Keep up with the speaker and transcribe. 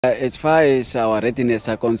As far as our readiness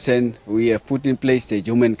are concerned, we have put in place the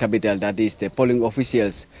human capital, that is the polling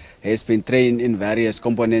officials has been trained in various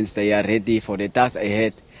components. They are ready for the task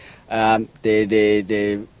ahead.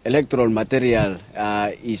 The electoral material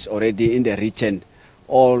is already in the region.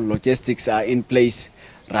 All logistics are in place.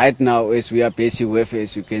 Right now, as we are busy with,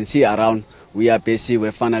 as you can see around, we are busy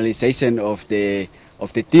with finalization of the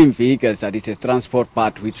team vehicles, that is the transport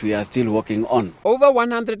part, which we are still working on. Over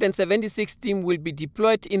 176 teams will be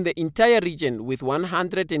deployed in the entire region, with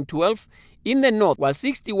 112 in the north, while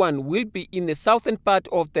 61 will be in the southern part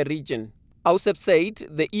of the region. Ausep said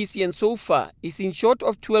the ECN so far is in short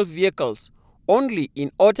of 12 vehicles, only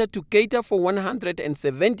in order to cater for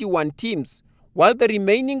 171 teams, while the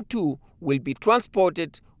remaining 2 will be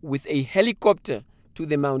transported with a helicopter to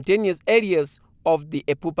the mountainous areas of the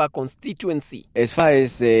Epupa constituency. As far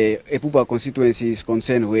as the Epupa constituency is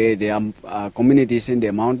concerned, where there are communities in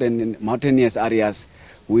the mountainous areas,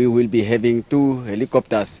 we will be having 2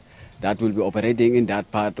 helicopters that will be operating in that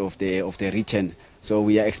part of the region. So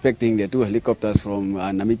we are expecting the 2 helicopters from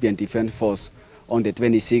Namibian Defence Force on the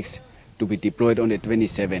 26th to be deployed on the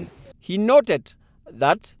 27th. He noted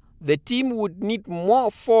that the team would need more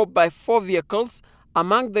 4x4 vehicles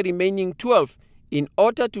among the remaining 12 in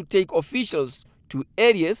order to take officials to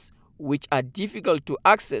areas which are difficult to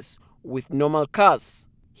access with normal cars.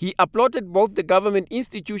 He applauded both the government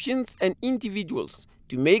institutions and individuals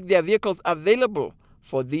to make their vehicles available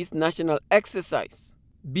for this national exercise.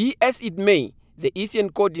 Be as it may, the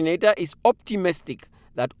ECN coordinator is optimistic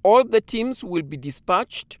that all the teams will be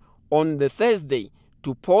dispatched on the Thursday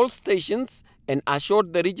to poll stations and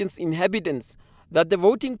assured the region's inhabitants that the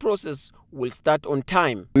voting process will start on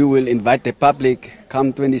time. We will invite the public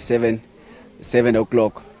come 7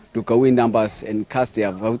 o'clock to go in numbers and cast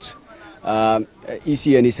their votes.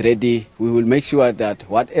 ECN is ready. We will make sure that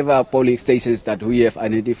whatever polling stations that we have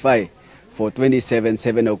identified for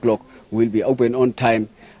 7 o'clock will be open on time.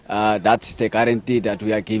 That's the guarantee that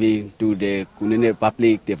we are giving to the Kunene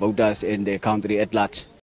public, the voters and the country at large.